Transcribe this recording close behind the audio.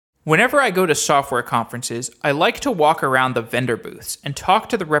Whenever I go to software conferences, I like to walk around the vendor booths and talk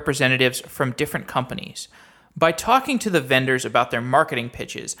to the representatives from different companies. By talking to the vendors about their marketing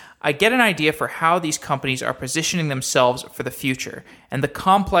pitches, I get an idea for how these companies are positioning themselves for the future, and the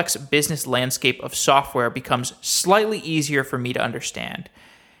complex business landscape of software becomes slightly easier for me to understand.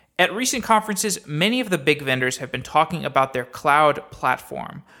 At recent conferences, many of the big vendors have been talking about their cloud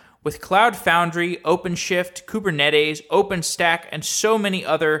platform. With Cloud Foundry, OpenShift, Kubernetes, OpenStack, and so many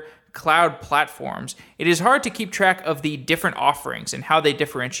other cloud platforms, it is hard to keep track of the different offerings and how they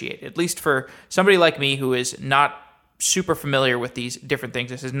differentiate, at least for somebody like me who is not super familiar with these different things,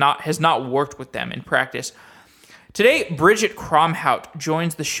 has not worked with them in practice. Today, Bridget Kromhout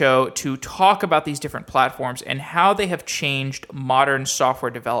joins the show to talk about these different platforms and how they have changed modern software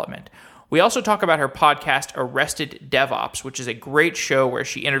development. We also talk about her podcast, Arrested DevOps, which is a great show where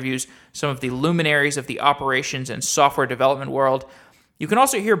she interviews some of the luminaries of the operations and software development world. You can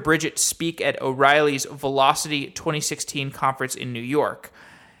also hear Bridget speak at O'Reilly's Velocity 2016 conference in New York.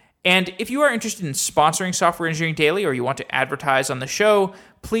 And if you are interested in sponsoring Software Engineering Daily or you want to advertise on the show,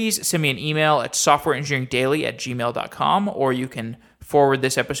 please send me an email at softwareengineeringdaily@gmail.com, or you can forward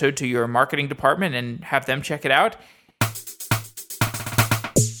this episode to your marketing department and have them check it out.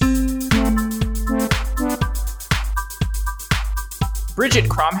 Bridget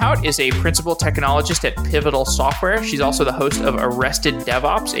Kromhout is a principal technologist at Pivotal Software. She's also the host of Arrested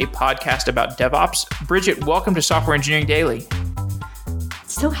DevOps, a podcast about DevOps. Bridget, welcome to Software Engineering Daily.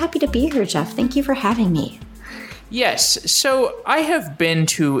 So happy to be here, Jeff. Thank you for having me. Yes. So I have been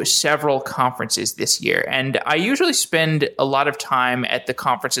to several conferences this year, and I usually spend a lot of time at the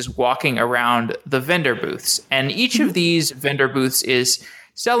conferences walking around the vendor booths. And each of these vendor booths is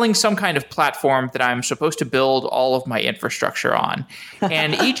selling some kind of platform that I'm supposed to build all of my infrastructure on.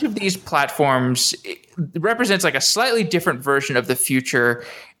 And each of these platforms represents like a slightly different version of the future,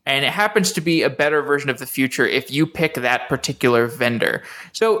 and it happens to be a better version of the future if you pick that particular vendor.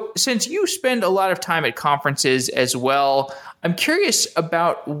 So since you spend a lot of time at conferences as well, I'm curious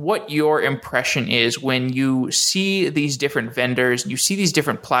about what your impression is when you see these different vendors, you see these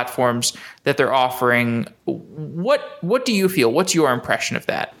different platforms that they're offering. What do you feel? What's your impression of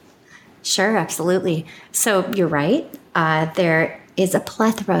that? Sure, absolutely. So you're right. There is a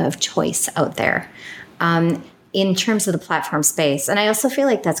plethora of choice out there in terms of the platform space. And I also feel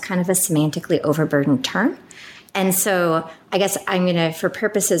like that's kind of a semantically overburdened term. And so I guess I'm going to, for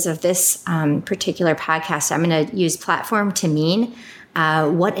purposes of this particular podcast, I'm going to use platform to mean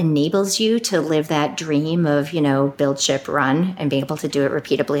what enables you to live that dream of, build, ship, run, and be able to do it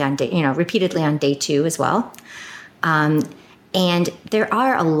repeatedly on day two as well. And there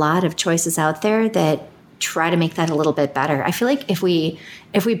are a lot of choices out there that try to make that a little bit better. I feel like if we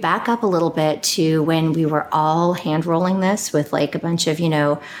back up a little bit to when we were all hand rolling this with like a bunch of,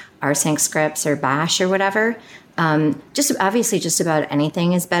 rsync scripts or bash or whatever, just about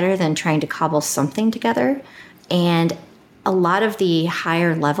anything is better than trying to cobble something together. And a lot of the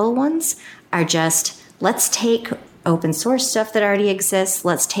higher level ones are just, let's take open source stuff that already exists.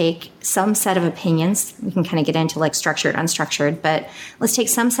 Let's take some set of opinions. We can kind of get into like structured, unstructured, but let's take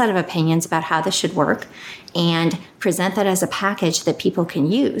some set of opinions about how this should work and present that as a package that people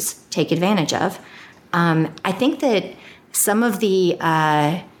can use, take advantage of. I think that some of the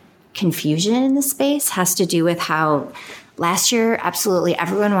confusion in the space has to do with how last year, absolutely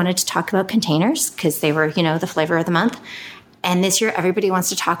everyone wanted to talk about containers because they were, the flavor of the month. And this year, everybody wants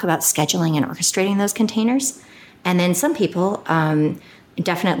to talk about scheduling and orchestrating those containers. And then some people,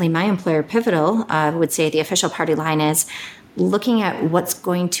 definitely my employer, Pivotal, would say the official party line is looking at what's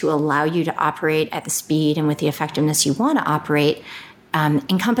going to allow you to operate at the speed and with the effectiveness you want to operate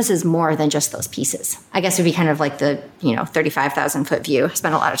encompasses more than just those pieces. I guess it would be kind of like the 35,000 foot view. I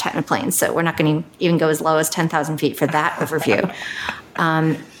spent a lot of time in planes, so we're not going to even go as low as 10,000 feet for that overview.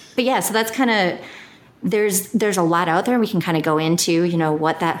 But yeah, so that's kind of, there's a lot out there. We can kind of go into,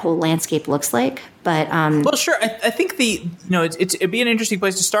 what that whole landscape looks like. But well, sure. I think it'd be an interesting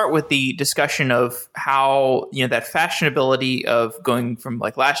place to start with the discussion of how, that fashionability of going from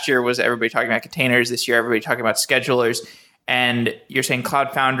like last year was everybody talking about containers. This year, everybody talking about schedulers. And you're saying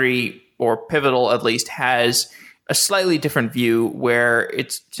Cloud Foundry, or Pivotal at least, has a slightly different view where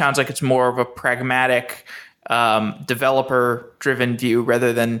it sounds like it's more of a pragmatic, developer-driven view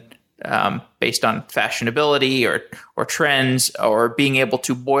rather than based on fashionability or trends, or being able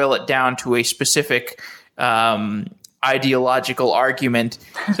to boil it down to a specific ideological argument.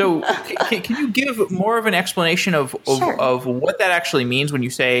 So can you give more of an explanation of what that actually means when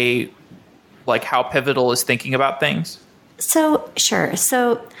you say like how Pivotal is thinking about things? So, sure.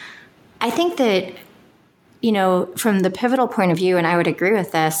 So I think that from the pivotal point of view, and I would agree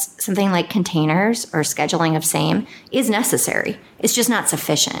with this, something like containers or scheduling of same is necessary. It's just not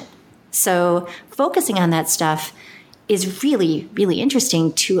sufficient. So focusing on that stuff is really, really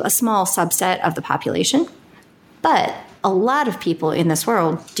interesting to a small subset of the population. But a lot of people in this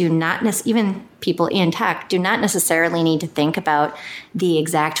world do not, even people in tech, do not necessarily need to think about the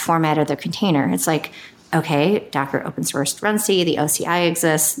exact format of their container. It's like, okay, Docker open source runc, the OCI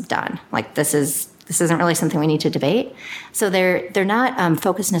exists, done. Like this isn't really something we need to debate. So they're not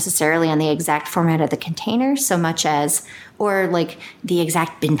focused necessarily on the exact format of the container so much as, or like the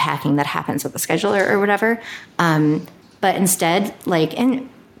exact bin packing that happens with the scheduler or whatever. But instead, and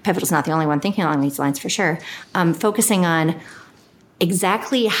Pivotal's not the only one thinking along these lines for sure, focusing on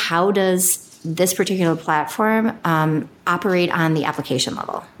exactly how does this particular platform operate on the application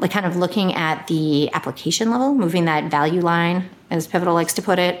level, like kind of looking at the application level, moving that value line, as Pivotal likes to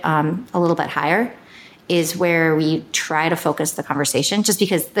put it, a little bit higher is where we try to focus the conversation, just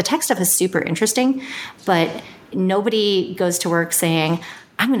because the tech stuff is super interesting, but nobody goes to work saying,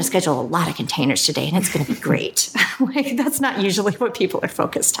 I'm going to schedule a lot of containers today and it's going to be great. That's not usually what people are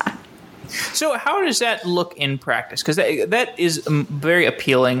focused on. So how does that look in practice? Because that is a very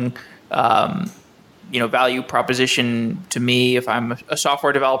appealing value proposition to me if I'm a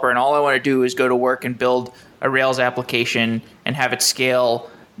software developer and all I want to do is go to work and build a Rails application and have it scale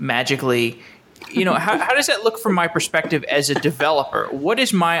magically. How does that look from my perspective as a developer? What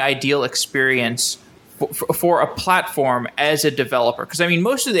is my ideal experience for a platform as a developer? Because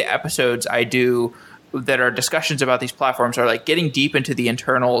most of the episodes I do that are discussions about these platforms are like getting deep into the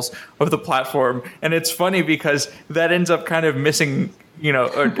internals of the platform, and it's funny because that ends up kind of missing,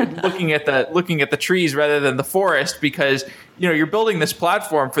 or looking at the trees rather than the forest, because you're building this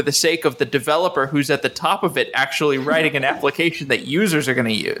platform for the sake of the developer who's at the top of it actually writing an application that users are going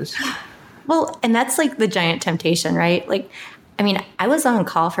to use. Well, and that's like the giant temptation, right? I was on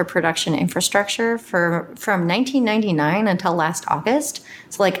call for production infrastructure from 1999 until last August.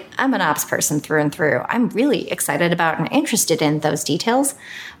 So I'm an ops person through and through. I'm really excited about and interested in those details.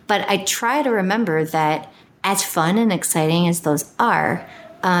 But I try to remember that as fun and exciting as those are,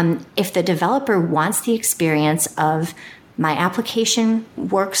 if the developer wants the experience of my application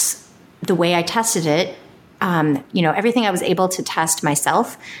works the way I tested it, everything I was able to test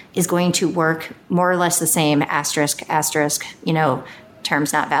myself is going to work more or less the same, asterisk,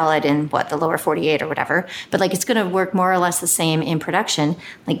 terms not valid in the lower 48 or whatever. But it's going to work more or less the same in production.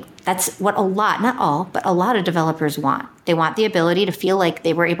 That's what a lot, not all, but a lot of developers want. They want the ability to feel like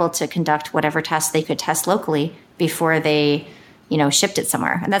they were able to conduct whatever tests they could test locally before they, shipped it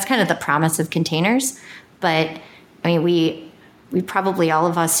somewhere. And that's kind of the promise of containers. But we probably, all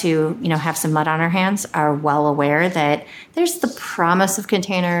of us who, have some mud on our hands are well aware that there's the promise of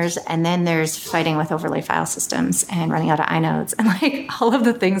containers and then there's fighting with overlay file systems and running out of inodes and all of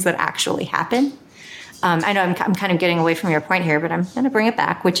the things that actually happen. I know I'm kind of getting away from your point here, but I'm going to bring it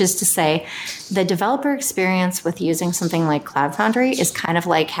back, which is to say the developer experience with using something like Cloud Foundry is kind of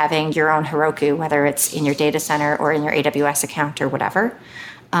like having your own Heroku, whether it's in your data center or in your AWS account or whatever.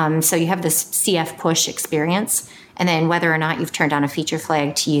 So you have this CF push experience. And then whether or not you've turned on a feature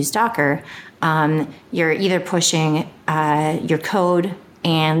flag to use Docker, you're either pushing your code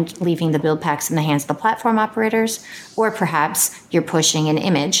and leaving the build packs in the hands of the platform operators, or perhaps you're pushing an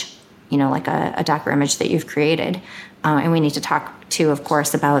image, like a Docker image that you've created. And we need to talk too, of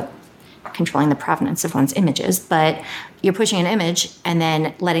course, about controlling the provenance of one's images. But you're pushing an image and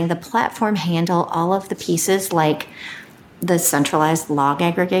then letting the platform handle all of the pieces like the centralized log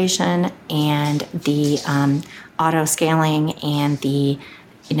aggregation and the auto scaling and the,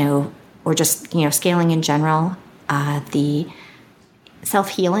 or just, scaling in general, the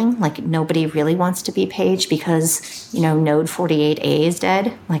self-healing, nobody really wants to be paged because, node 48A is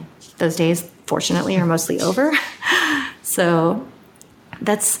dead. Those days, fortunately, are mostly over. So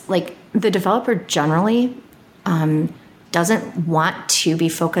that's the developer generally doesn't want to be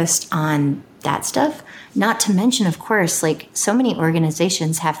focused on that stuff. Not to mention, of course, so many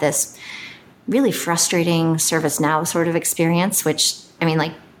organizations have this really frustrating ServiceNow sort of experience, which,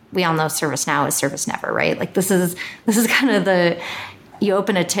 we all know ServiceNow is service never, right? This is kind of you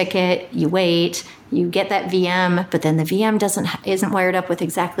open a ticket, you wait, you get that VM, but then the VM isn't wired up with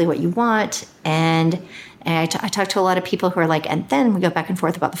exactly what you want. And I talk to a lot of people who are and then we go back and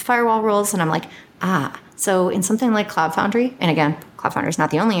forth about the firewall rules. And I'm so in something like Cloud Foundry, and again, Cloud Foundry is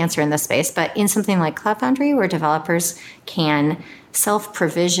not the only answer in this space, but in something like Cloud Foundry where developers can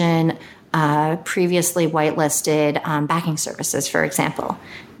self-provision previously whitelisted backing services, for example.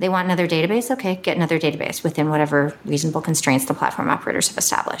 They want another database? Okay, get another database within whatever reasonable constraints the platform operators have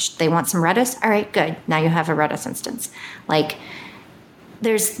established. They want some Redis? All right, good. Now you have a Redis instance. Like,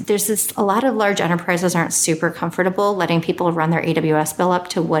 there's this, a lot of large enterprises aren't super comfortable letting people run their AWS bill up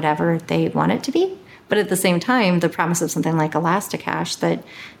to whatever they want it to be. But at the same time, the promise of something like Elasticache that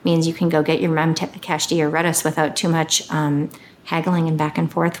means you can go get your Memcached or Redis without too much haggling and back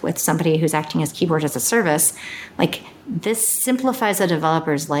and forth with somebody who's acting as keyboard as a service, like this simplifies a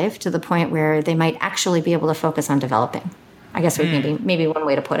developer's life to the point where they might actually be able to focus on developing. I guess would maybe one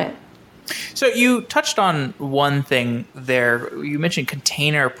way to put it. So you touched on one thing there. You mentioned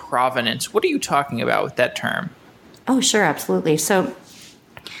container provenance. What are you talking about with that term? Oh, sure, absolutely. So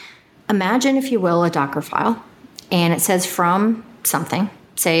imagine, if you will, a Docker file, and it says from something.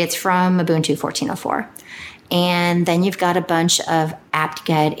 Say it's from Ubuntu 14.04. And then you've got a bunch of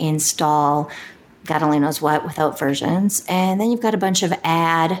apt-get install, God only knows what, without versions. And then you've got a bunch of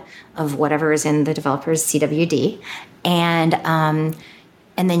add of whatever is in the developer's CWD. And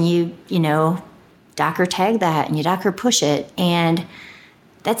then you Docker tag that and you Docker push it. And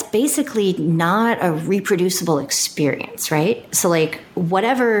that's basically not a reproducible experience, right? So like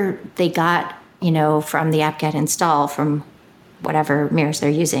whatever they got, from the apt-get install from whatever mirrors they're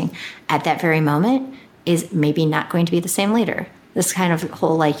using at that very moment is maybe not going to be the same later. This kind of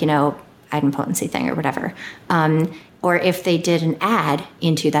whole idempotency thing or whatever. Or if they did an add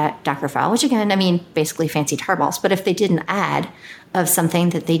into that Docker file, which again, basically fancy tarballs, but if they did an add of something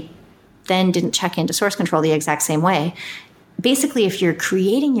that they then didn't check into source control the exact same way, basically if you're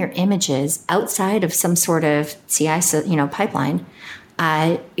creating your images outside of some sort of CI pipeline,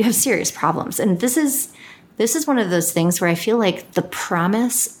 you have serious problems. And this is one of those things where I feel like the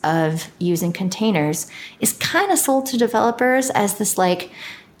promise of using containers is kind of sold to developers as this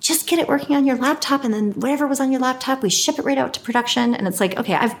just get it working on your laptop, and then whatever was on your laptop, we ship it right out to production. And it's like,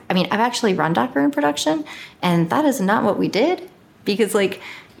 okay, I've actually run Docker in production, and that is not what we did, because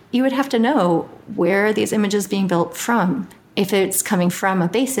you would have to know where are these images being built from. If it's coming from a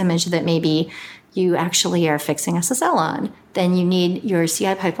base image that maybe you actually are fixing SSL on, then you need your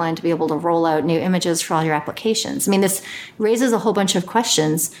CI pipeline to be able to roll out new images for all your applications. This raises a whole bunch of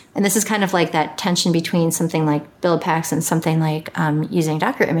questions, and this is kind of like that tension between something like build packs and something like using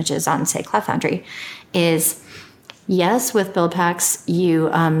Docker images on, say, Cloud Foundry, is yes, with build packs, you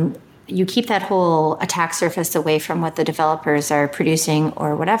keep that whole attack surface away from what the developers are producing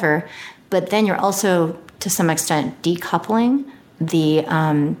or whatever, but then you're also, to some extent, decoupling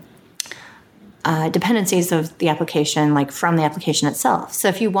the dependencies of the application, from the application itself. So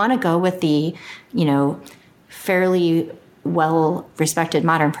if you want to go with the, fairly well-respected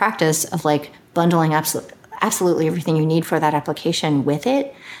modern practice of bundling absolutely everything you need for that application with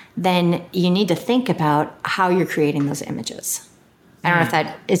it, then you need to think about how you're creating those images. I don't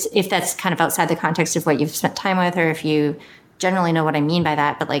know if that's kind of outside the context of what you've spent time with, or if you generally know what I mean by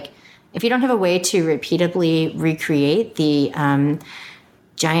that. But if you don't have a way to repeatably recreate the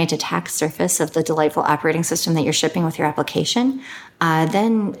giant attack surface of the delightful operating system that you're shipping with your application,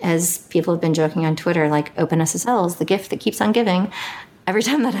 then, as people have been joking on Twitter, OpenSSL is the gift that keeps on giving. Every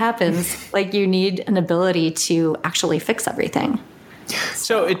time that happens, you need an ability to actually fix everything.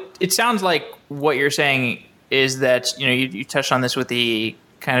 So it sounds like what you're saying is that, you touched on this with the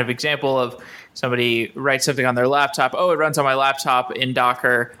kind of example of somebody writes something on their laptop. Oh, it runs on my laptop in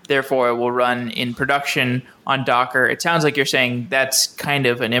Docker, therefore it will run in production on Docker. It sounds like you're saying that's kind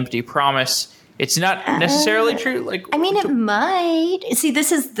of an empty promise. It's not necessarily true. It might. See,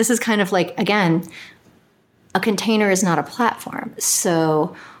 this is kind of again, a container is not a platform.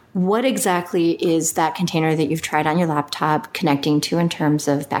 So what exactly is that container that you've tried on your laptop connecting to in terms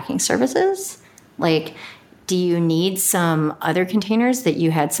of backing services? Do you need some other containers that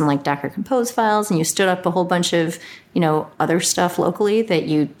you had some Docker Compose files and you stood up a whole bunch of, other stuff locally that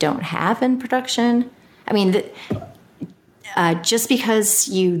you don't have in production? Just because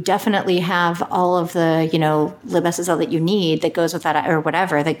you definitely have all of the, libSSL that you need that goes with that, or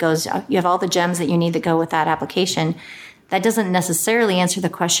whatever, you have all the gems that you need that go with that application, that doesn't necessarily answer the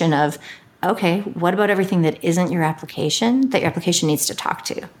question of, okay, what about everything that isn't your application that your application needs to talk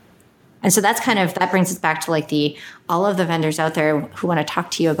to? And so that brings us back to all of the vendors out there who want to talk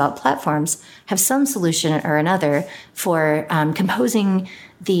to you about platforms have some solution or another for composing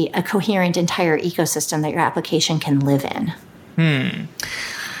a coherent entire ecosystem that your application can live in.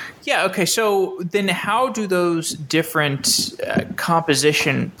 Yeah. Okay. So then how do those different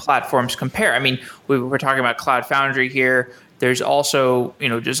composition platforms compare? We're talking about Cloud Foundry here. There's also,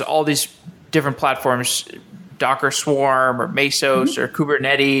 just all these different platforms Docker Swarm or Mesos or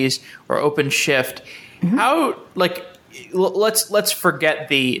Kubernetes or OpenShift. How, like, let's forget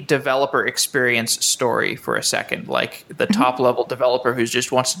the developer experience story for a second, like the top level developer who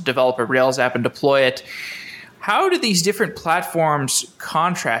just wants to develop a Rails app and deploy it. How do these different platforms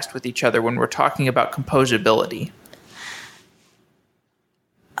contrast with each other when we're talking about composability?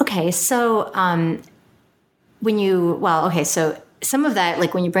 Okay, so so some of that,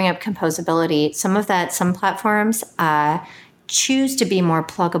 like when you bring up composability, some platforms choose to be more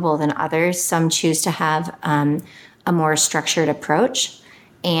pluggable than others. Some choose to have a more structured approach.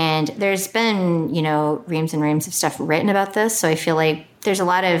 And there's been, reams and reams of stuff written about this. So I feel like there's a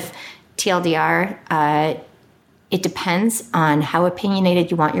lot of TLDR. It depends on how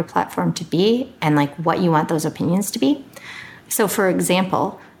opinionated you want your platform to be and like what you want those opinions to be. So for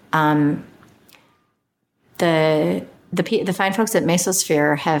example, the fine folks at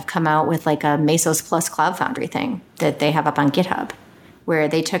Mesosphere have come out with like a Mesos plus Cloud Foundry thing that they have up on GitHub, where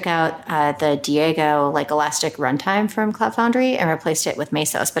they took out the Diego like Elastic runtime from Cloud Foundry and replaced it with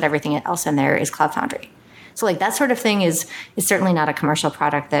Mesos, but everything else in there is Cloud Foundry. So like that sort of thing is certainly not a commercial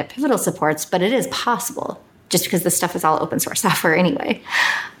product that Pivotal supports, but it is possible just because this stuff is all open source software anyway.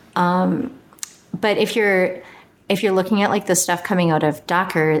 But if you're looking at like the stuff coming out of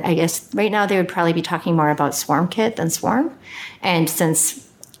Docker, I guess right now they would probably be talking more about SwarmKit than Swarm. And since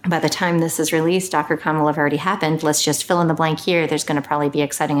by the time this is released, DockerCon will have already happened, let's just fill in the blank here. There's going to probably be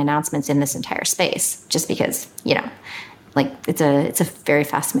exciting announcements in this entire space, just because, like it's a very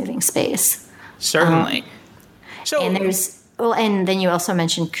fast moving space. Certainly. And then you also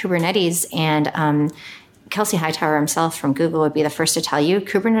mentioned Kubernetes, and Kelsey Hightower himself from Google would be the first to tell you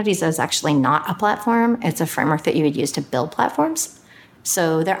Kubernetes is actually not a platform. It's a framework that you would use to build platforms.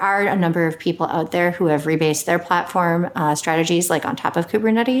 So there are a number of people out there who have rebased their platform strategies like on top of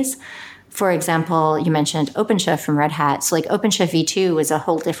Kubernetes. For example, you mentioned OpenShift from Red Hat. So like OpenShift v2 was a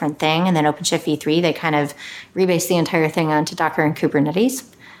whole different thing. And then OpenShift v3, they kind of rebased the entire thing onto Docker and Kubernetes.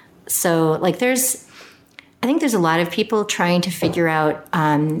 So like I think there's a lot of people trying to figure out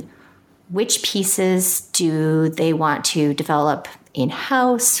which pieces do they want to develop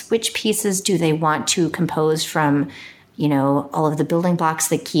in-house? Which pieces do they want to compose from, all of the building blocks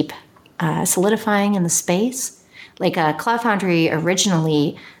that keep solidifying in the space? Like Cloud Foundry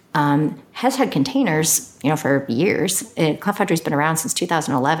originally has had containers, for years. Cloud Foundry's been around since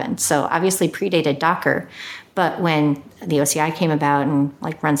 2011, so obviously predated Docker. But when the OCI came about and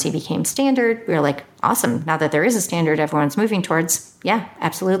like Run C became standard, we were like, awesome. Now that there is a standard everyone's moving towards, yeah,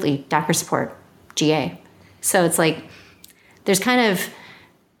 absolutely. Docker support, GA. So it's like,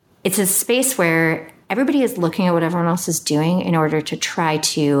 it's a space where everybody is looking at what everyone else is doing in order to try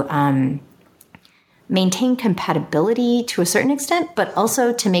to maintain compatibility to a certain extent, but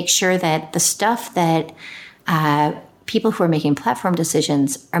also to make sure that the stuff that people who are making platform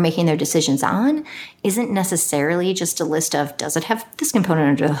decisions are making their decisions on isn't necessarily just a list of, does it have this component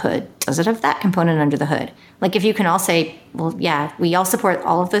under the hood? Does it have that component under the hood? Like if you can all say, well, yeah, we all support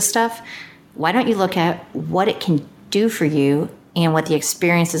all of this stuff, why don't you look at what it can do for you and what the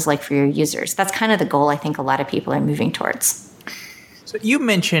experience is like for your users? That's kind of the goal I think a lot of people are moving towards. So you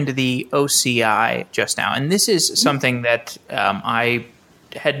mentioned the OCI just now, and this is something that I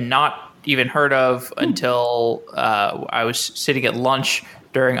had not even heard of until I was sitting at lunch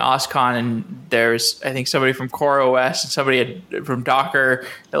during OSCON, and there's, I think, somebody from CoreOS and somebody from Docker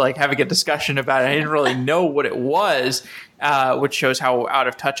like having a discussion about it. I didn't really know what it was, which shows how out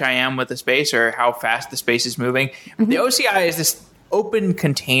of touch I am with the space or how fast the space is moving. Mm-hmm. The OCI is this open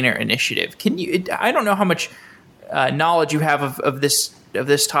container initiative. I don't know how much knowledge you have of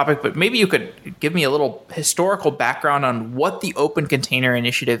this topic, but maybe you could give me a little historical background on what the Open Container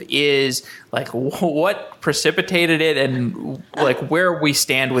Initiative is, like what precipitated it, and like where we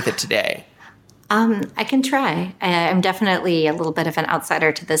stand with it today. I can try. I'm definitely a little bit of an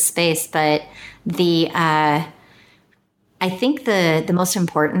outsider to this space, but I think the most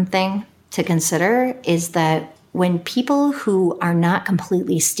important thing to consider is that when people who are not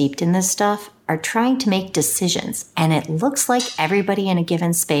completely steeped in this stuff are trying to make decisions, and it looks like everybody in a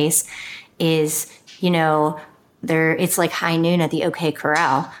given space is, it's like high noon at the OK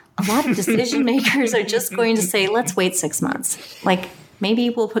Corral. A lot of decision makers are just going to say, let's wait 6 months. Like maybe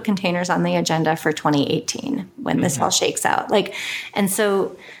we'll put containers on the agenda for 2018 when this all shakes out. And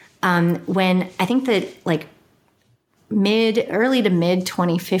so when I think that like early to mid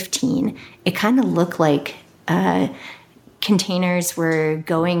 2015, it kind of looked like containers were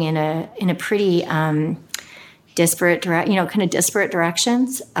going in a pretty disparate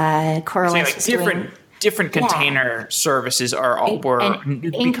directions. CoreOS like different container services were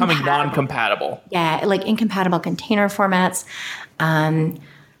becoming non-compatible. Yeah, like incompatible container formats.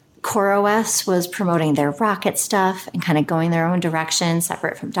 CoreOS was promoting their Rocket stuff and kind of going their own direction,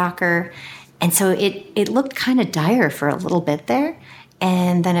 separate from Docker. And so it looked kind of dire for a little bit there.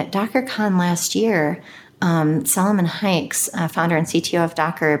 And then at DockerCon last year, Solomon Hykes, founder and CTO of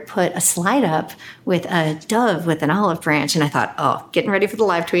Docker, put a slide up with a dove with an olive branch. And I thought, oh, getting ready for the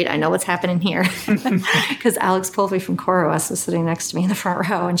live tweet. I know what's happening here. Because Alex Polvey from CoreOS was sitting next to me in the front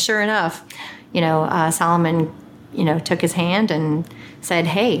row. And sure enough, Solomon, took his hand and said,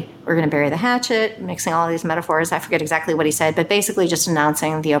 hey, we're going to bury the hatchet, mixing all of these metaphors. I forget exactly what he said, but basically just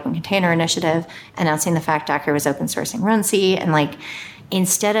announcing the Open Container Initiative, announcing the fact Docker was open sourcing runC. And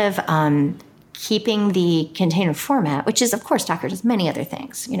instead of keeping the container format, which is, of course, Docker does many other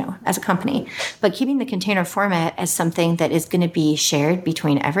things, as a company, but keeping the container format as something that is going to be shared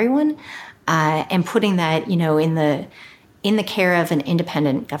between everyone, and putting that, in the care of an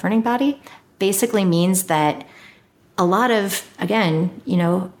independent governing body, basically means that a lot of, again,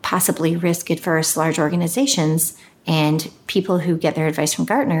 possibly risk-adverse large organizations and people who get their advice from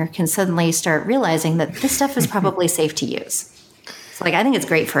Gartner can suddenly start realizing that this stuff is probably safe to use. So, I think it's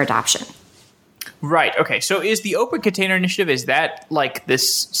great for adoption. Right. Okay. So is the Open Container Initiative, is that like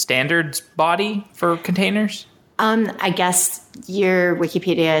this standards body for containers? I guess your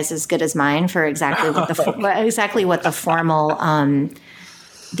Wikipedia is as good as mine for exactly what the formal, I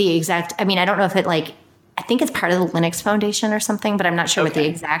don't know if it I think it's part of the Linux Foundation or something, but I'm not sure what the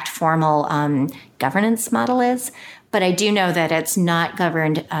exact formal governance model is. But I do know that it's not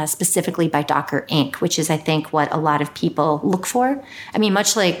governed specifically by Docker Inc., which is, I think, what a lot of people look for. I mean,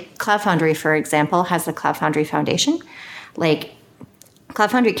 much like Cloud Foundry, for example, has the Cloud Foundry Foundation.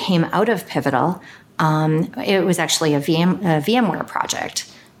 Cloud Foundry came out of Pivotal. It was actually a VMware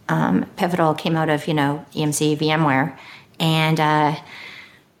project. Pivotal came out of, EMC VMware. And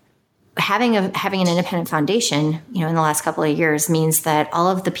having an independent foundation, in the last couple of years means that all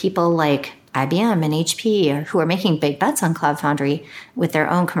of the people like IBM and HP who are making big bets on Cloud Foundry with their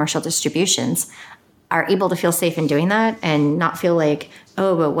own commercial distributions are able to feel safe in doing that and not feel like,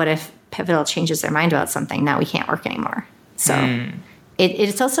 oh, but what if Pivotal changes their mind about something? Now we can't work anymore. So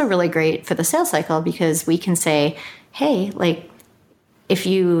it's also really great for the sales cycle because we can say, hey, if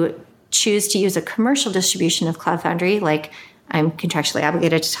you choose to use a commercial distribution of Cloud Foundry, I'm contractually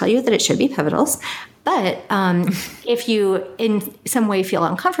obligated to tell you that it should be Pivotal's. But if you in some way feel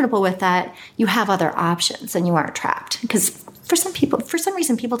uncomfortable with that, you have other options and you aren't trapped. Because for some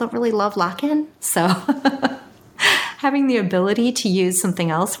reason, people don't really love lock-in. So having the ability to use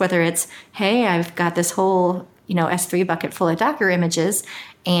something else, whether it's, hey, I've got this whole S3 bucket full of Docker images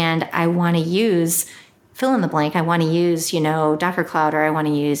and I want to use fill in the blank. I want to use, Docker Cloud, or I want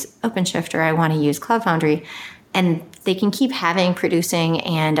to use OpenShift, or I want to use Cloud Foundry. And they can keep producing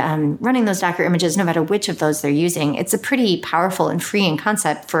and running those Docker images no matter which of those they're using. It's a pretty powerful and freeing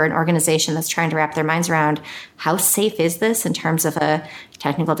concept for an organization that's trying to wrap their minds around how safe is this in terms of a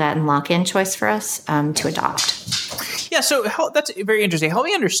technical debt and lock-in choice for us to adopt. Yeah, so that's very interesting. Help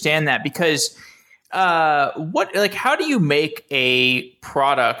me understand that, because how do you make a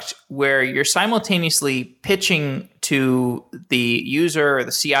product where you're simultaneously pitching to the user or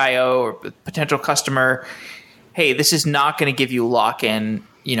the CIO or the potential customer, hey, this is not going to give you lock-in.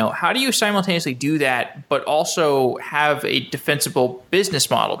 How do you simultaneously do that, but also have a defensible business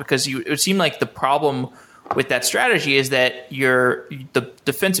model? Because it would seem like the problem with that strategy is that the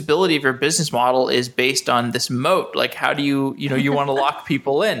defensibility of your business model is based on this moat. How do you want to lock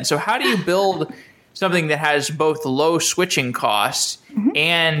people in? So how do you build something that has both low switching costs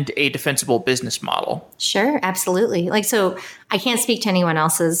and a defensible business model? Sure, absolutely. So I can't speak to anyone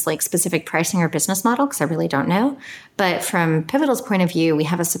else's specific pricing or business model because I really don't know. But from Pivotal's point of view, we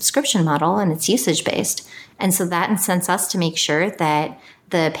have a subscription model and it's usage based. And so that incents us to make sure that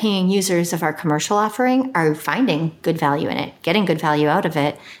the paying users of our commercial offering are finding good value in it, getting good value out of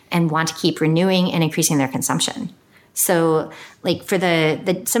it, and want to keep renewing and increasing their consumption. So for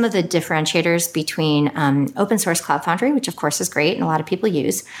some of the differentiators between open source Cloud Foundry, which of course is great and a lot of people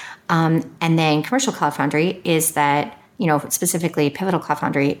use, and then commercial Cloud Foundry is that, specifically Pivotal Cloud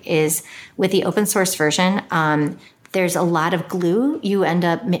Foundry is with the open source version, there's a lot of glue you end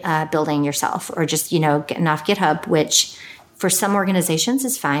up building yourself or just, getting off GitHub, which for some organizations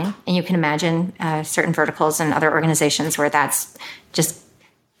is fine. And you can imagine certain verticals and other organizations where that's just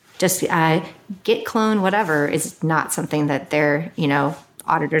git clone whatever is not something that their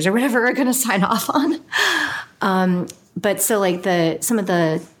auditors or whatever are going to sign off on. But so some of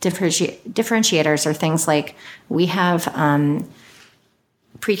the differentiators are things like we have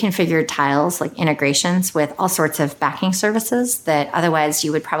pre-configured tiles, like integrations with all sorts of backing services that otherwise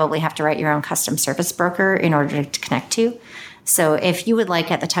you would probably have to write your own custom service broker in order to connect to. So if you would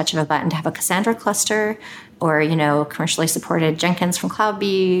like at the touch of a button to have a Cassandra cluster or, commercially supported Jenkins from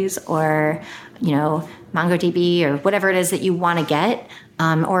CloudBees or, MongoDB or whatever it is that you want to get,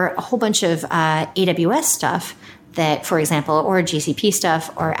 or a whole bunch of AWS stuff that, for example, or GCP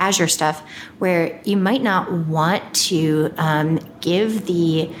stuff or Azure stuff, where you might not want to give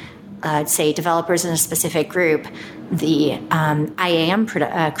the, say, developers in a specific group the IAM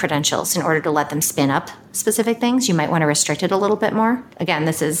credentials in order to let them spin up specific things. You might want to restrict it a little bit more. Again,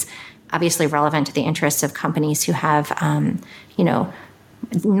 this is obviously relevant to the interests of companies who have,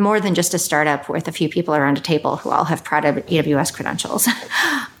 more than just a startup with a few people around a table who all have proud AWS credentials.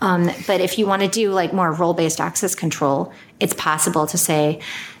 But if you want to do like more role-based access control, it's possible to say,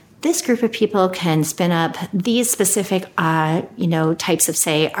 this group of people can spin up these specific, types of,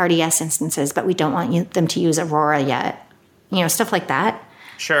 say, RDS instances, but we don't want them to use Aurora yet. Stuff like that.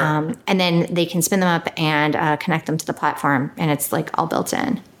 Sure. And then they can spin them up and connect them to the platform, and it's like all built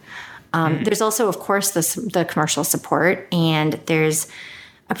in. There's also, of course, the commercial support, and there's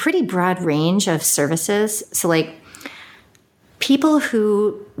a pretty broad range of services. So like people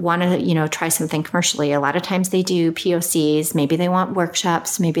who want to, try something commercially, a lot of times they do POCs. Maybe they want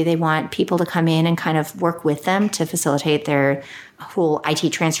workshops. Maybe they want people to come in and kind of work with them to facilitate their whole IT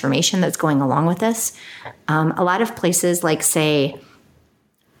transformation that's going along with this. A lot of places like, say,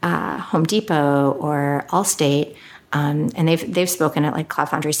 Home Depot or Allstate, and they've spoken at like Cloud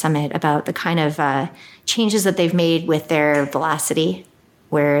Foundry Summit about the kind of changes that they've made with their velocity,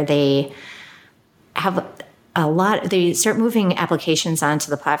 where they have they start moving applications onto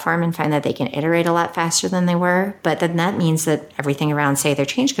the platform and find that they can iterate a lot faster than they were. But then that means that everything around, say, their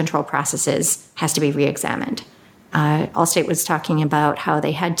change control processes has to be reexamined. Allstate was talking about how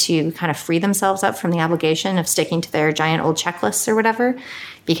they had to kind of free themselves up from the obligation of sticking to their giant old checklists or whatever,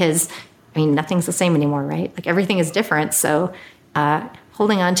 because nothing's the same anymore, right? Like everything is different. So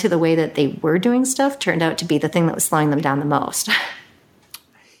holding on to the way that they were doing stuff turned out to be the thing that was slowing them down the most.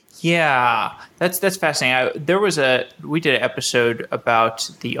 Yeah, that's fascinating. We did an episode about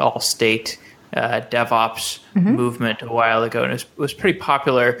the Allstate DevOps movement a while ago, and it was pretty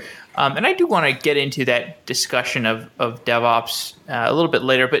popular. And I do want to get into that discussion of DevOps a little bit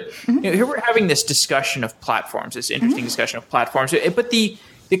later. But here we're having this discussion of platforms, this interesting discussion of platforms. But the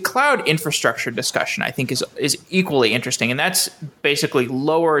cloud infrastructure discussion, I think, is equally interesting. And that's basically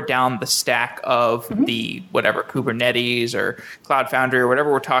lower down the stack of the whatever Kubernetes or Cloud Foundry or whatever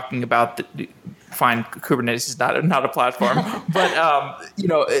we're talking about. Fine, Kubernetes is not a platform, but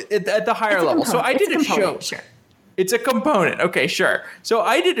at the higher level. So I did a show. Sure. It's a component. Okay, sure. So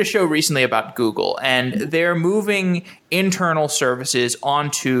I did a show recently about Google, and they're moving internal services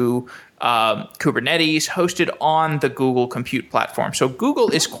onto Kubernetes hosted on the Google Compute platform. So Google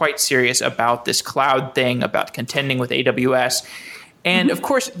is quite serious about this cloud thing, about contending with AWS. And of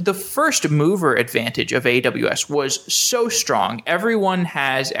course, the first mover advantage of AWS was so strong. Everyone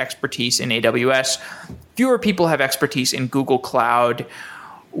has expertise in AWS. Fewer people have expertise in Google Cloud.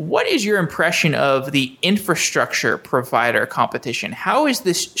 What is your impression of the infrastructure provider competition? How is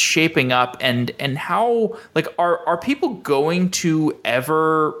this shaping up, and how are people going to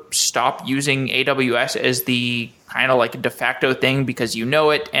ever stop using AWS as the kind of like de facto thing because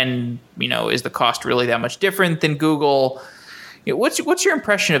it, and is the cost really that much different than Google? What's your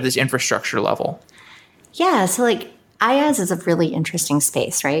impression of this infrastructure level? Yeah, so IaaS is a really interesting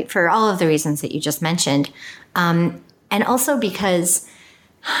space, right? For all of the reasons that you just mentioned, and also because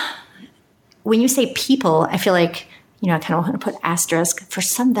when you say people, I feel like, I kind of want to put asterisk for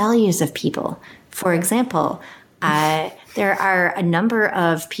some values of people. For example, there are a number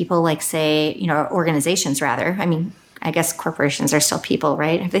of people say, organizations rather. I guess corporations are still people,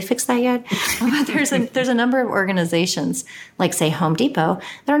 right? Have they fixed that yet? But there's a number of organizations like, say, Home Depot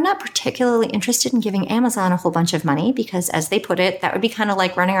that are not particularly interested in giving Amazon a whole bunch of money because, as they put it, that would be kind of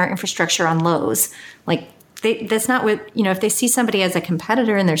like running our infrastructure on Lowe's. That's not what, if they see somebody as a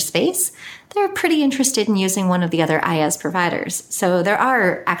competitor in their space, they're pretty interested in using one of the other IaaS providers. So there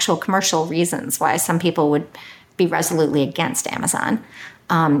are actual commercial reasons why some people would be resolutely against Amazon,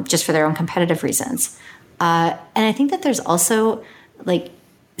 just for their own competitive reasons. And I think that there's also,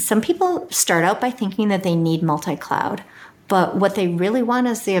 some people start out by thinking that they need multi-cloud. But what they really want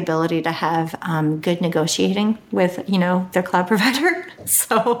is the ability to have good negotiating with, their cloud provider.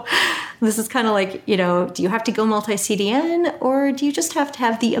 So this is kind of do you have to go multi-CDN, or do you just have to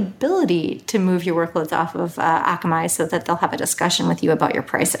have the ability to move your workloads off of Akamai so that they'll have a discussion with you about your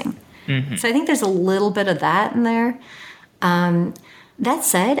pricing? So I think there's a little bit of that in there. That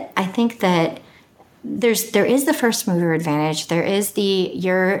said, I think that there is the first mover advantage. There is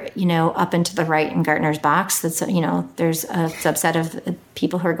you're up and to the right in Gartner's box. That's there's a subset of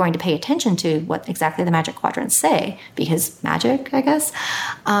people who are going to pay attention to what exactly the Magic Quadrants say, because magic, I guess.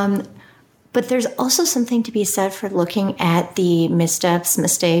 But there's also something to be said for looking at the missteps,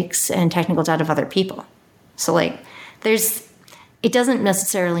 mistakes, and technical debt of other people. So it doesn't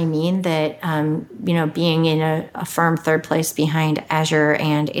necessarily mean that, being in a firm third place behind Azure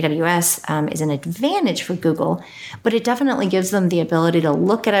and AWS is an advantage for Google, but it definitely gives them the ability to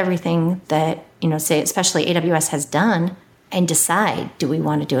look at everything that, say, especially AWS has done and decide, do we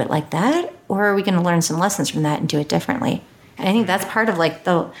want to do it like that? Or are we going to learn some lessons from that and do it differently? And I think that's part of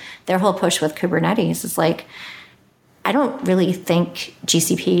their whole push with Kubernetes is I don't really think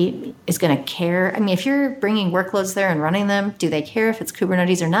GCP is going to care. I mean, if you're bringing workloads there and running them, do they care if it's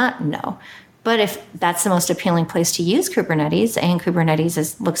Kubernetes or not? No. But if that's the most appealing place to use Kubernetes and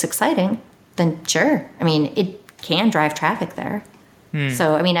Kubernetes looks exciting, then sure. I mean, it can drive traffic there.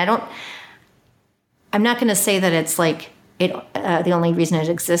 So, I mean, I'm not going to say that it's the only reason it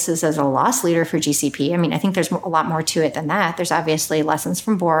exists is as a loss leader for GCP. I mean, I think there's a lot more to it than that. There's obviously lessons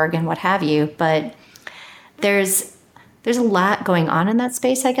from Borg and what have you, but there's a lot going on in that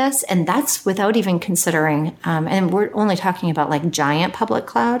space, I guess, and that's without even considering, and we're only talking about giant public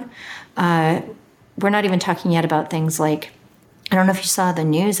cloud. We're not even talking yet about things like, I don't know if you saw the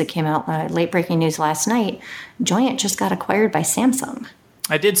news that came out, late breaking news last night, Joyent just got acquired by Samsung.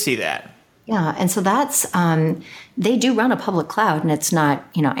 I did see that. Yeah, and so that's, they do run a public cloud, and it's not,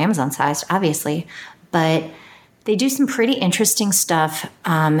 Amazon-sized, obviously, but they do some pretty interesting stuff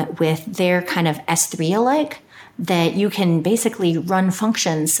with their kind of S3-alike, that you can basically run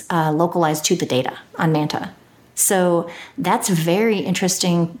functions localized to the data on Manta. So that's very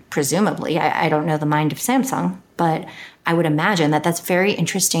interesting, presumably. I don't know the mind of Samsung, but I would imagine that that's very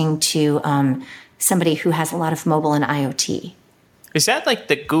interesting to somebody who has a lot of mobile and IoT. Is that like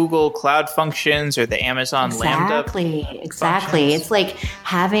the Google Cloud Functions or the Amazon Lambda? Exactly. Functions? It's like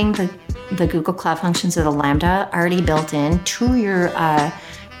having the Google Cloud Functions or the Lambda already built in to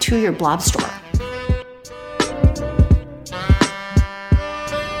your blob store.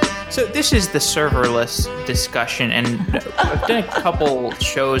 So this is the serverless discussion, and I've done a couple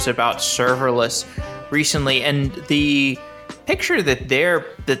shows about serverless recently, and the picture that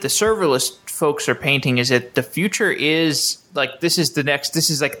the serverless folks are painting is that the future is this is the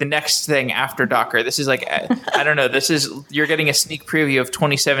next thing after Docker. This is I don't know, you're getting a sneak preview of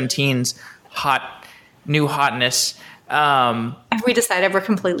 2017's new hotness. Have we decided we're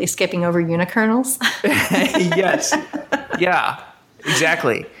completely skipping over unikernels? Yes. Yeah,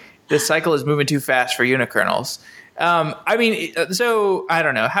 exactly. The cycle is moving too fast for unikernels. I mean, so I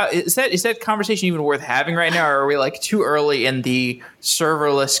don't know. How is that conversation even worth having right now, or are we too early in the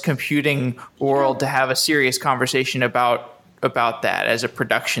serverless computing world to have a serious conversation about that as a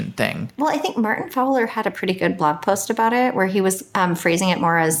production thing? Well, I think Martin Fowler had a pretty good blog post about it where he was phrasing it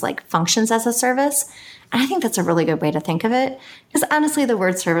more as functions as a service. And I think that's a really good way to think of it. Because honestly, the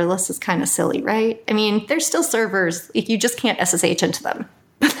word serverless is kind of silly, right? I mean, there's still servers. You just can't SSH into them.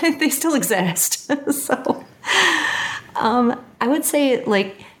 They still exist. So I would say,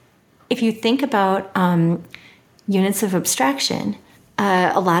 if you think about units of abstraction,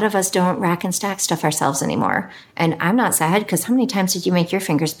 a lot of us don't rack and stack stuff ourselves anymore. And I'm not sad, because how many times did you make your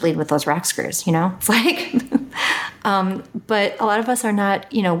fingers bleed with those rack screws, It's but a lot of us are not,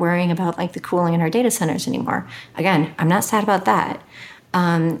 worrying about the cooling in our data centers anymore. Again, I'm not sad about that.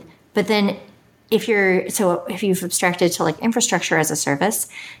 But then if you've abstracted to infrastructure as a service,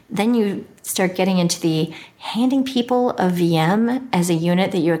 then you start getting into the handing people a VM as a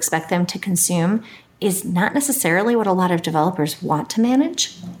unit that you expect them to consume is not necessarily what a lot of developers want to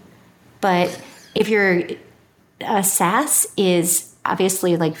manage. But if your SaaS is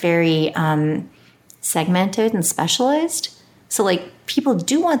obviously very segmented and specialized, so people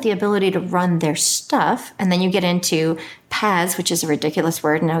do want the ability to run their stuff, and then you get into paths, which is a ridiculous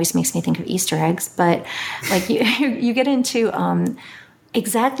word and always makes me think of Easter eggs, but you get into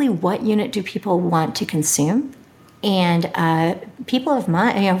exactly what unit do people want to consume. And people of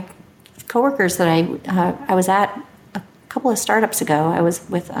mine, coworkers that I was at a couple of startups ago, I was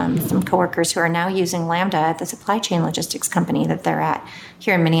with some coworkers who are now using Lambda at the supply chain logistics company that they're at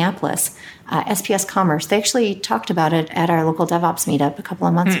here in Minneapolis, SPS Commerce. They actually talked about it at our local DevOps meetup a couple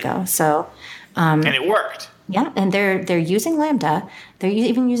of months ago. So, and it worked. Yeah, and they're using Lambda. They're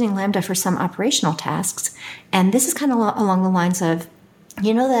even using Lambda for some operational tasks. And this is kind of along the lines of,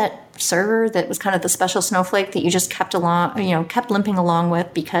 that server that was kind of the special snowflake that you just kept limping along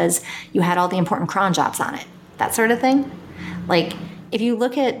with because you had all the important cron jobs on it, that sort of thing. if you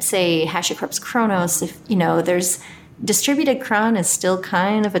look at, say, HashiCorp's Kronos, if there's distributed cron is still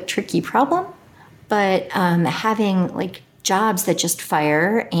kind of a tricky problem, but having like jobs that just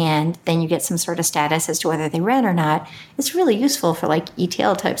fire and then you get some sort of status as to whether they ran or not, it's really useful for like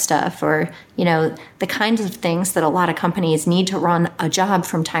ETL type stuff, or the kinds of things that a lot of companies need to run a job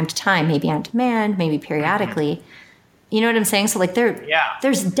from time to time, maybe on demand, maybe periodically. You know what I'm saying? So like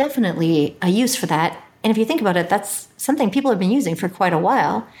there's definitely a use for that. And if you think about it, that's something people have been using for quite a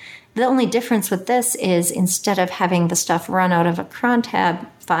while. The only difference with this is instead of having the stuff run out of a cron tab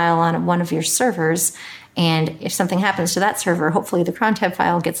file on one of your servers, and if something happens to that server, hopefully the cron tab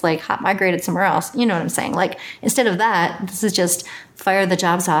file gets like hot migrated somewhere else. You know what I'm saying? Like instead of that, this is just fire the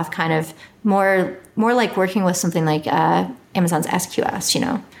jobs off, kind of more like working with something like Amazon's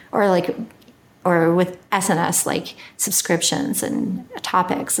SQS, or with SNS, like subscriptions and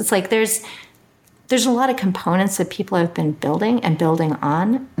topics. It's like there's a lot of components that people have been building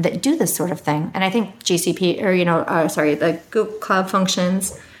on that do this sort of thing. And I think GCP, or the Google Cloud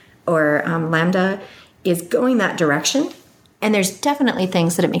Functions or Lambda is going that direction. And there's definitely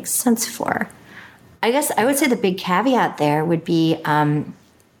things that it makes sense for. I guess I would say the big caveat there would be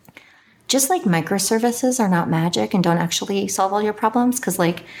just like microservices are not magic and don't actually solve all your problems, because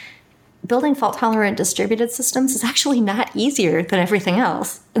like building fault-tolerant distributed systems is actually not easier than everything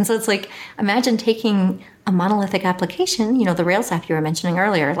else. And so it's like, imagine taking a monolithic application, the Rails app you were mentioning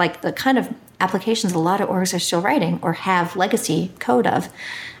earlier, like the kind of applications a lot of orgs are still writing or have legacy code of.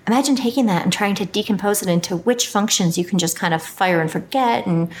 Imagine taking that and trying to decompose it into which functions you can just kind of fire and forget,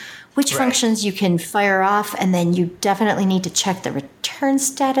 and which functions you can fire off, and then you definitely need to check the return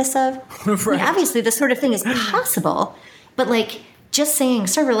status of. Right. I mean, obviously, this sort of thing is possible, but like, just saying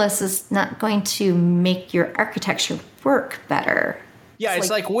serverless is not going to make your architecture work better. Yeah, it's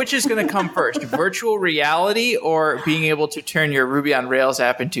like which is going to come first, virtual reality or being able to turn your Ruby on Rails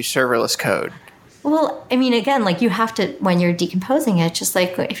app into serverless code? Well, I mean, again, like you have to, when you're decomposing it, just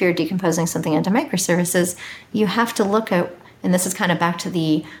like if you're decomposing something into microservices, you have to look at, and this is kind of back to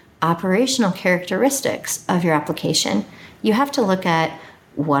the operational characteristics of your application, you have to look at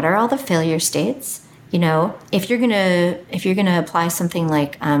what are all the failure states. If you're gonna apply something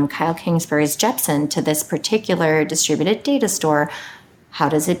like Kyle Kingsbury's Jepsen to this particular distributed data store, how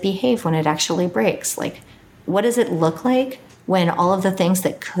does it behave when it actually breaks? Like, what does it look like when all of the things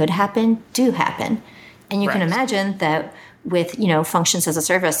that could happen do happen? And you can imagine that with functions as a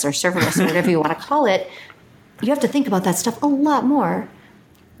service or serverless or whatever you want to call it, you have to think about that stuff a lot more.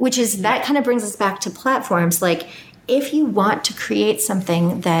 Which is that kind of brings us back to platforms. Like, if you want to create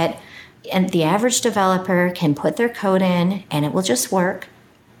something that and the average developer can put their code in and it will just work,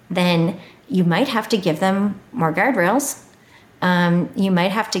 then you might have to give them more guardrails. You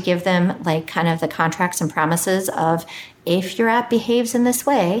might have to give them like kind of the contracts and promises of, if your app behaves in this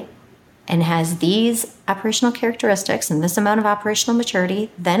way and has these operational characteristics and this amount of operational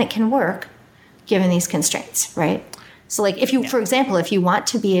maturity, then it can work given these constraints, right? So like if you, for example, if you want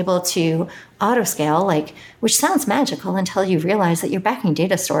to be able to autoscale, like, which sounds magical until you realize that your backing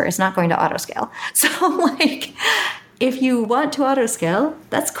data store is not going to autoscale. So like, if you want to autoscale,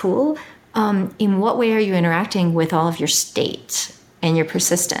 that's cool. In what way are you interacting with all of your state and your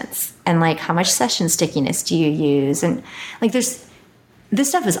persistence? And like, how much session stickiness do you use? And like, this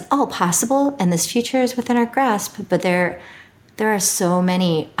stuff is all possible and this future is within our grasp, but there are so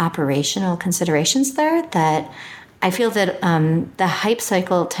many operational considerations there that I feel that the hype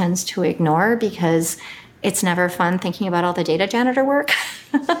cycle tends to ignore, because it's never fun thinking about all the data janitor work.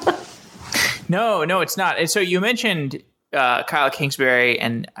 No, it's not. And so you mentioned Kyle Kingsbury,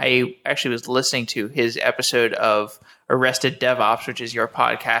 and I actually was listening to his episode of Arrested DevOps, which is your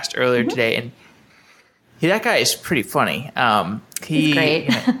podcast, earlier today, and that guy is pretty funny. He's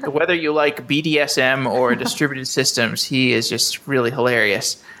great. Whether you like BDSM or distributed systems, he is just really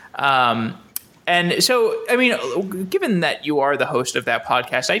hilarious. And so, I mean, given that you are the host of that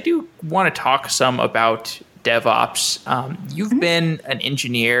podcast, I do want to talk some about DevOps. You've been an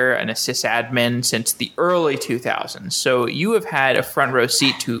engineer and a sysadmin since the early 2000s. So you have had a front row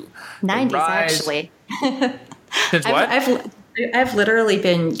seat to 90s, actually. Since what? I've literally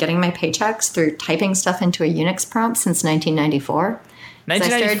been getting my paychecks through typing stuff into a Unix prompt since 1994.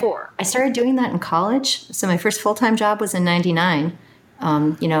 1994. I started doing that in college. So my first full-time job was in 99.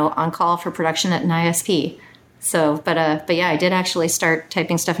 On call for production at an ISP. So, but yeah, I did actually start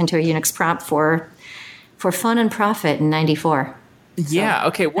typing stuff into a Unix prompt for fun and profit in 94. Yeah.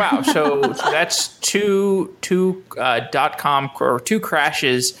 Okay. Wow. So that's two .com or two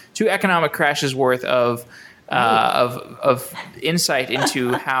economic crashes worth of insight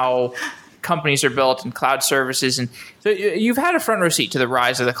into how companies are built and cloud services. And so you've had a front row seat to the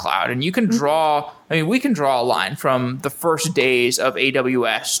rise of the cloud. And you can draw, we can draw a line from the first days of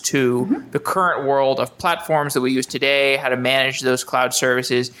AWS to the current world of platforms that we use today, how to manage those cloud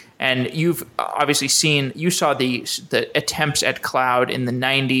services. And you've obviously you saw the attempts at cloud in the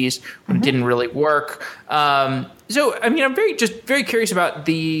 90s when it didn't really work. So, I'm very curious about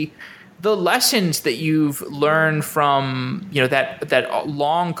the lessons that you've learned from, that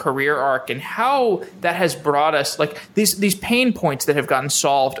long career arc and how that has brought us, like these pain points that have gotten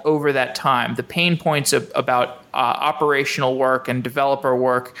solved over that time, the pain points about operational work and developer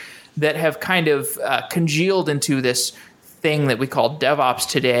work that have kind of congealed into this thing that we call DevOps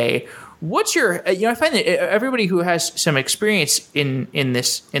today. What's your? I find that everybody who has some experience in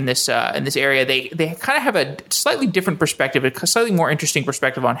this area, they kind of have a slightly different perspective, a slightly more interesting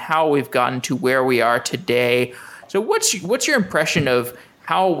perspective on how we've gotten to where we are today. So, what's your impression of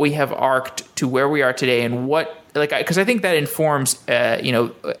how we have arced to where we are today, and what, because I think that informs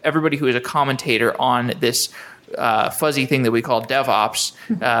everybody who is a commentator on this fuzzy thing that we call DevOps.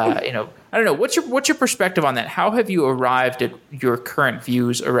 I don't know. What's your perspective on that? How have you arrived at your current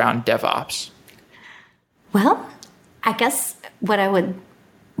views around DevOps? Well, I guess what I would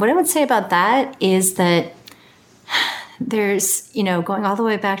say about that is that there's, going all the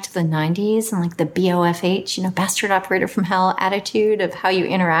way back to the 90s and like the BOFH, bastard operator from hell attitude of how you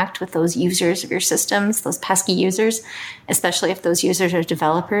interact with those users of your systems, those pesky users, especially if those users are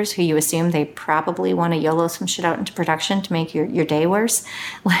developers who you assume they probably want to YOLO some shit out into production to make your day worse.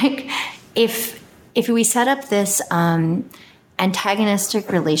 Like, if we set up this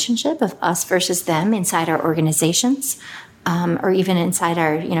antagonistic relationship of us versus them inside our organizations, or even inside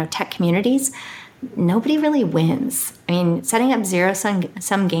our tech communities, nobody really wins. I mean, setting up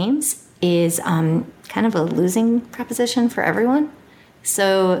zero-sum games is kind of a losing proposition for everyone.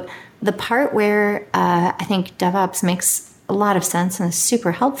 So the part where I think DevOps makes a lot of sense and is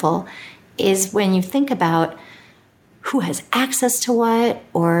super helpful is when you think about who has access to what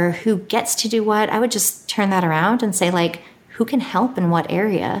or who gets to do what. I would just turn that around and say, like, who can help in what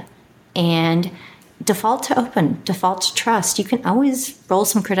area? And default to open, default to trust. You can always roll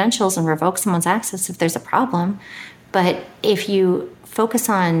some credentials and revoke someone's access if there's a problem. But if you focus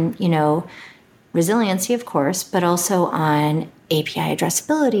on, resiliency, of course, but also on API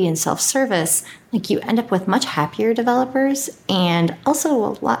addressability and self-service, like, you end up with much happier developers and also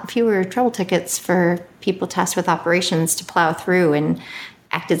a lot fewer trouble tickets for people tasked with operations to plow through and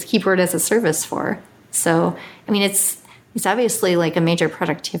act as keyboard as a service for. So, it's obviously like a major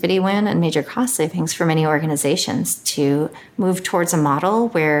productivity win and major cost savings for many organizations to move towards a model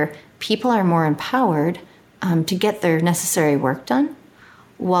where people are more empowered to get their necessary work done,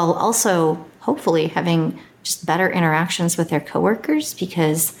 while also hopefully having just better interactions with their coworkers,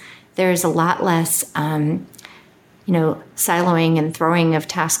 because there's a lot less, siloing and throwing of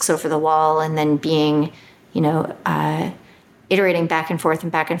tasks over the wall and then being, iterating back and forth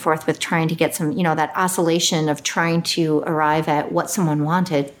with trying to get some, that oscillation of trying to arrive at what someone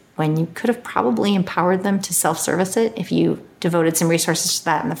wanted when you could have probably empowered them to self-service it if you devoted some resources to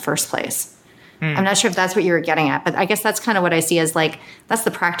that in the first place. I'm not sure if that's what you were getting at, but I guess that's kind of what I see as, like, that's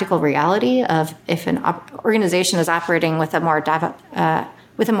the practical reality of if an organization is operating with a more DevOps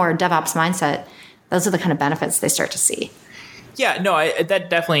mindset. Those are the kind of benefits they start to see. Yeah, no,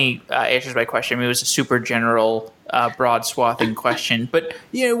 that definitely answers my question. It was a super general, broad swathing question. But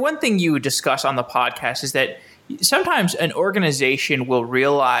one thing you discuss on the podcast is that sometimes an organization will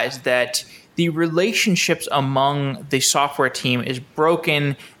realize that the relationships among the software team is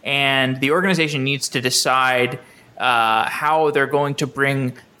broken, and the organization needs to decide how they're going to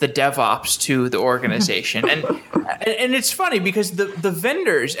bring the DevOps to the organization. And it's funny because the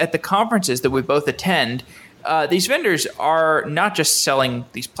vendors at the conferences that we both attend, these vendors are not just selling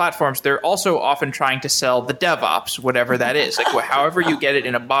these platforms, they're also often trying to sell the DevOps, whatever that is. Like, however you get it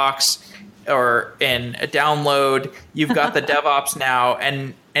in a box or in a download, you've got the DevOps now.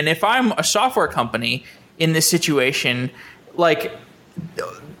 And if I'm a software company in this situation, like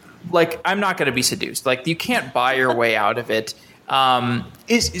I'm not going to be seduced. Like, you can't buy your way out of it.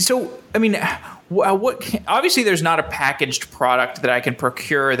 What obviously there's not a packaged product that I can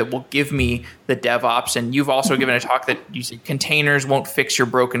procure that will give me the DevOps. And you've also given a talk that you said containers won't fix your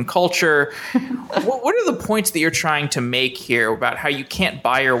broken culture. What are the points that you're trying to make here about how you can't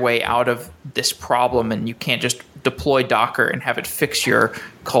buy your way out of this problem and you can't just deploy Docker and have it fix your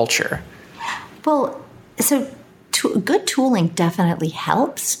culture? Well, so good tooling definitely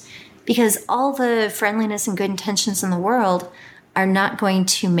helps, because all the friendliness and good intentions in the world are not going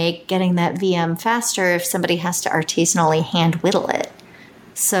to make getting that VM faster if somebody has to artisanally hand whittle it.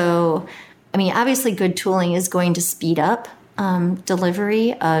 So I mean, obviously good tooling is going to speed up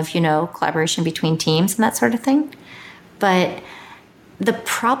delivery of, collaboration between teams and that sort of thing. But the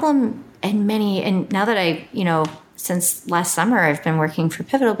problem and now that since last summer, I've been working for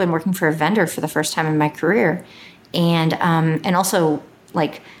Pivotal, been working for a vendor for the first time in my career. And also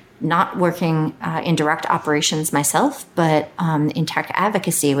like not working in direct operations myself, but in tech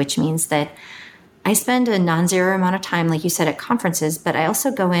advocacy, which means that I spend a non-zero amount of time, like you said, at conferences, but I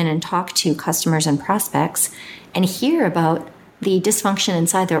also go in and talk to customers and prospects and hear about the dysfunction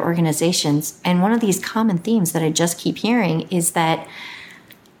inside their organizations. And one of these common themes that I just keep hearing is that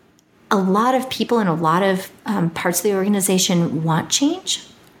a lot of people in a lot of parts of the organization want change,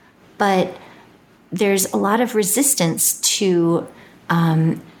 but there's a lot of resistance to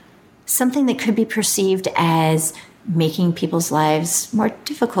something that could be perceived as making people's lives more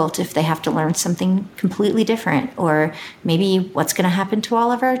difficult if they have to learn something completely different, or maybe what's going to happen to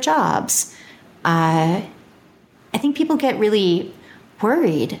all of our jobs. I think people get really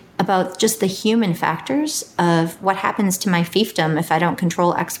worried about just the human factors of what happens to my fiefdom if I don't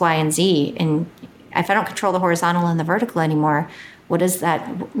control X, Y, and Z. And if I don't control the horizontal and the vertical anymore, what does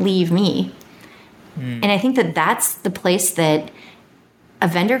that leave me? And I think that that's the place that a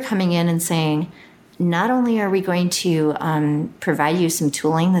vendor coming in and saying, not only are we going to provide you some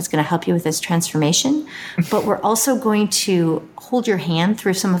tooling that's going to help you with this transformation, but we're also going to hold your hand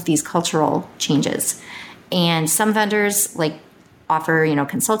through some of these cultural changes. And some vendors offer,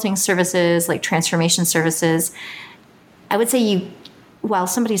 consulting services, like transformation services. I would say while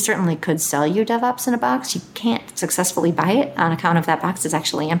somebody certainly could sell you DevOps in a box, you can't successfully buy it on account of that box is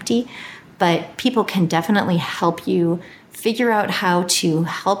actually empty. But people can definitely help you figure out how to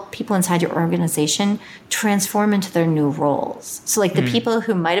help people inside your organization transform into their new roles. So the people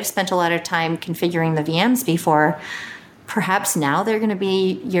who might have spent a lot of time configuring the VMs before, perhaps now they're going to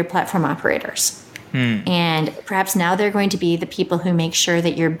be your platform operators. And perhaps now they're going to be the people who make sure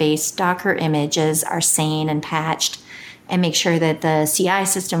that your base Docker images are sane and patched, and make sure that the CI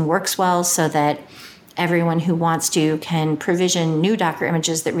system works well so that everyone who wants to can provision new Docker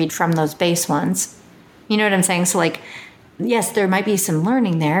images that read from those base ones. You know what I'm saying? So yes, there might be some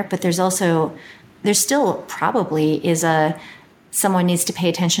learning there, but there's still probably is someone needs to pay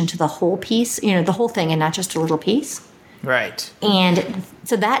attention to the whole piece, the whole thing and not just a little piece. Right. And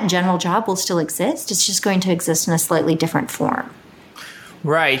so that general job will still exist. It's just going to exist in a slightly different form.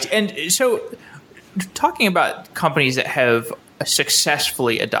 Right. And so talking about companies that have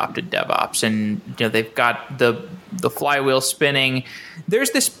successfully adopted DevOps and they've got the flywheel spinning, there's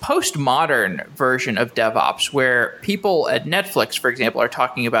this postmodern version of DevOps where people at Netflix, for example, are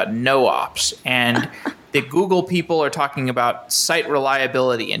talking about no-ops, and the Google people are talking about site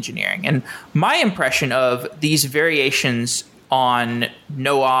reliability engineering. And my impression of these variations on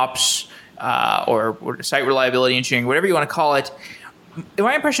no-ops or site reliability engineering, whatever you want to call it,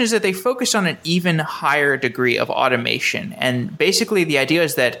 my impression is that they focus on an even higher degree of automation. And basically the idea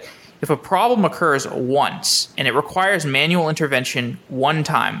is that if a problem occurs once and it requires manual intervention one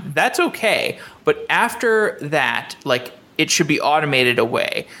time, that's okay. But after that, it should be automated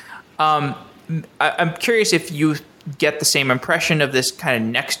away. I'm curious if you get the same impression of this kind of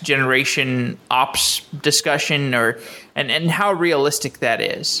next generation ops discussion, and how realistic that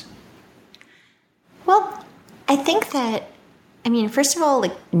is. Well, I think that, first of all,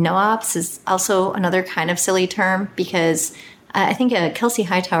 no ops is also another kind of silly term, because I think Kelsey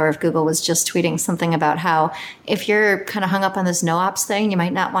Hightower of Google was just tweeting something about how if you're kind of hung up on this no ops thing, you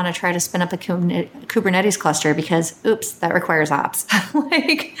might not want to try to spin up a Kubernetes cluster because, oops, that requires ops.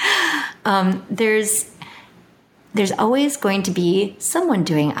 There's always going to be someone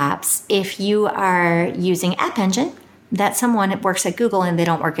doing ops. If you are using App Engine, that someone works at Google and they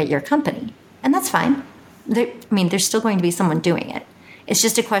don't work at your company. And that's fine. There's still going to be someone doing it. It's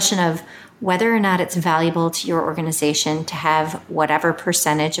just a question of whether or not it's valuable to your organization to have whatever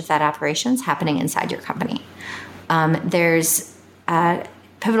percentage of that operations happening inside your company. There's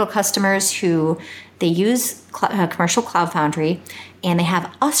Pivotal customers who they use commercial Cloud Foundry, and they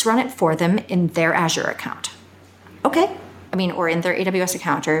have us run it for them in their Azure account. Okay. Or in their AWS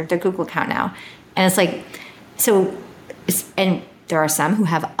account or their Google account now. And and there are some who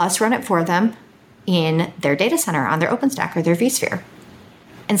have us run it for them in their data center on their OpenStack or their vSphere.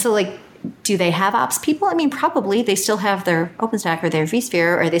 And so do they have ops people? Probably they still have their OpenStack or their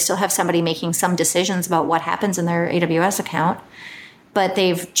vSphere, or they still have somebody making some decisions about what happens in their AWS account, but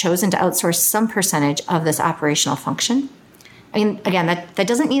they've chosen to outsource some percentage of this operational function. Again, that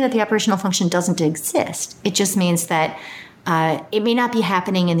doesn't mean that the operational function doesn't exist. It just means that it may not be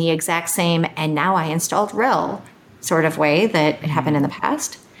happening in the exact same, and now I installed RHEL sort of way that it happened in the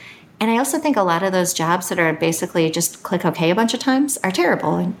past. And I also think a lot of those jobs that are basically just click OK a bunch of times are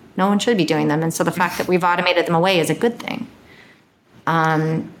terrible, and no one should be doing them. And so the fact that we've automated them away is a good thing.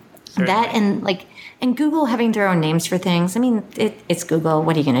 That and Google having their own names for things. I mean, it's Google.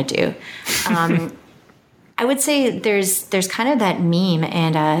 What are you going to do? I would say there's kind of that meme,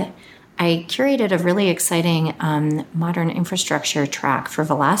 and I curated a really exciting modern infrastructure track for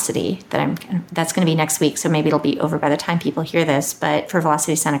Velocity that's going to be next week. So maybe it'll be over by the time people hear this, but for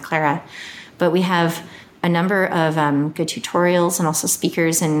Velocity Santa Clara. But we have a number of good tutorials and also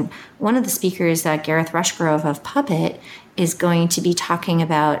speakers. And one of the speakers, Gareth Rushgrove of Puppet, is going to be talking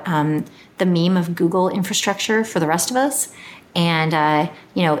about the meme of Google infrastructure for the rest of us. And,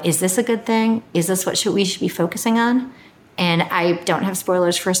 is this a good thing? Is this what we should be focusing on? And I don't have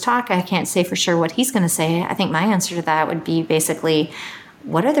spoilers for his talk. I can't say for sure what he's going to say. I think my answer to that would be basically,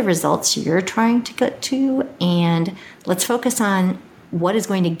 what are the results you're trying to get to? And let's focus on what is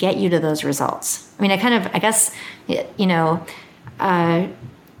going to get you to those results. I mean, I guess,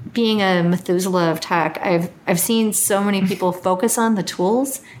 being a Methuselah of tech, I've seen so many people focus on the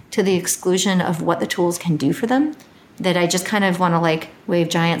tools to the exclusion of what the tools can do for them, that I just kind of want to wave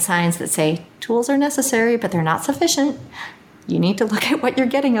giant signs that say tools are necessary, but they're not sufficient. You need to look at what you're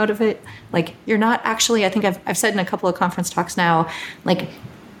getting out of it. You're not actually, I think I've said in a couple of conference talks now,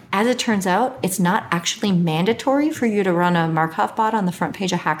 as it turns out, it's not actually mandatory for you to run a Markov bot on the front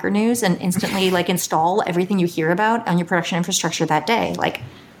page of Hacker News and instantly install everything you hear about on your production infrastructure that day.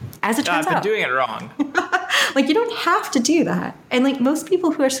 As it turns out, I've been doing it wrong. You don't have to do that. And most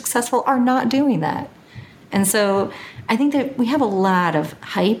people who are successful are not doing that. And so I think that we have a lot of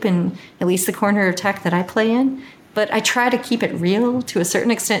hype in at least the corner of tech that I play in, but I try to keep it real to a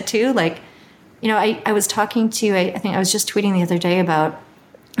certain extent too. I was talking to, I think I was just tweeting the other day about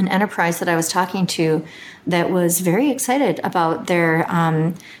an enterprise that I was talking to that was very excited about their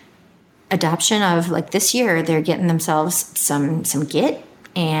adoption of this year. They're getting themselves some Git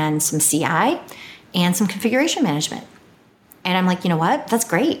and some CI and some configuration management. And I'm like, you know what? That's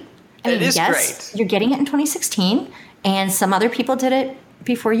great. It is yes, great. You're getting it in 2016, and some other people did it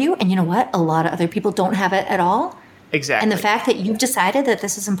before you. And you know what? A lot of other people don't have it at all. Exactly. And the fact that you've decided that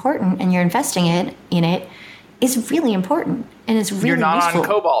this is important and you're investing in it is really important, and it's really You're not useful.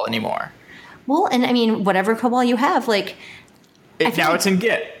 on COBOL anymore. Well, and I mean, whatever COBOL you have, Now it's in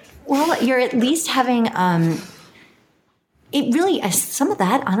Git. Well, you're at least having. It really, some of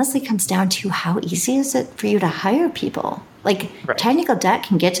that honestly comes down to how easy is it for you to hire people. Right. Technical debt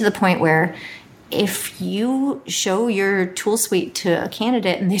can get to the point where if you show your tool suite to a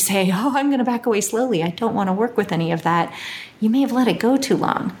candidate and they say, oh, I'm going to back away slowly, I don't want to work with any of that, you may have let it go too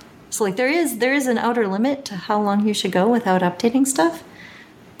long. So there is an outer limit to how long you should go without updating stuff.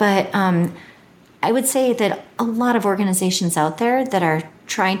 But I would say that a lot of organizations out there that are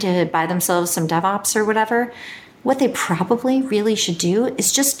trying to buy themselves some DevOps or whatever, what they probably really should do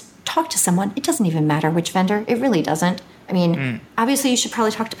is just talk to someone. It doesn't even matter which vendor. It really doesn't. I mean, obviously you should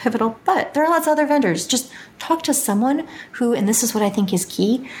probably talk to Pivotal, but there are lots of other vendors. Just talk to someone who, and this is what I think is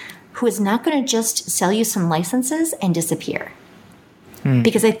key, who is not going to just sell you some licenses and disappear.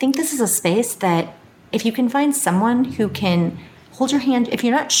 Because I think this is a space that if you can find someone who can hold your hand, if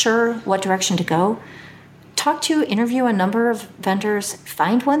you're not sure what direction to go, interview a number of vendors,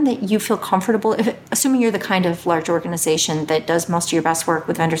 find one that you feel comfortable, assuming you're the kind of large organization that does most of your best work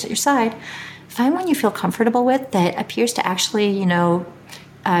with vendors at your side, find one you feel comfortable with that appears to actually,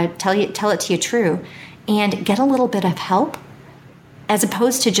 tell it to you true, and get a little bit of help, as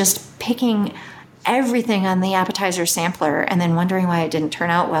opposed to just picking everything on the appetizer sampler and then wondering why it didn't turn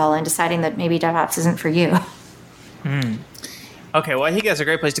out well and deciding that maybe DevOps isn't for you. Okay, well, I think that's a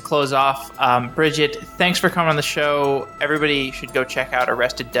great place to close off. Bridget, thanks for coming on the show. Everybody should go check out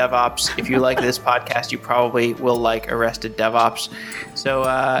Arrested DevOps. If you like this podcast, you probably will like Arrested DevOps. So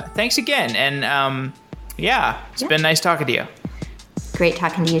thanks again. And it's been nice talking to you. Great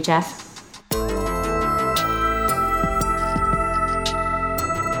talking to you, Jeff.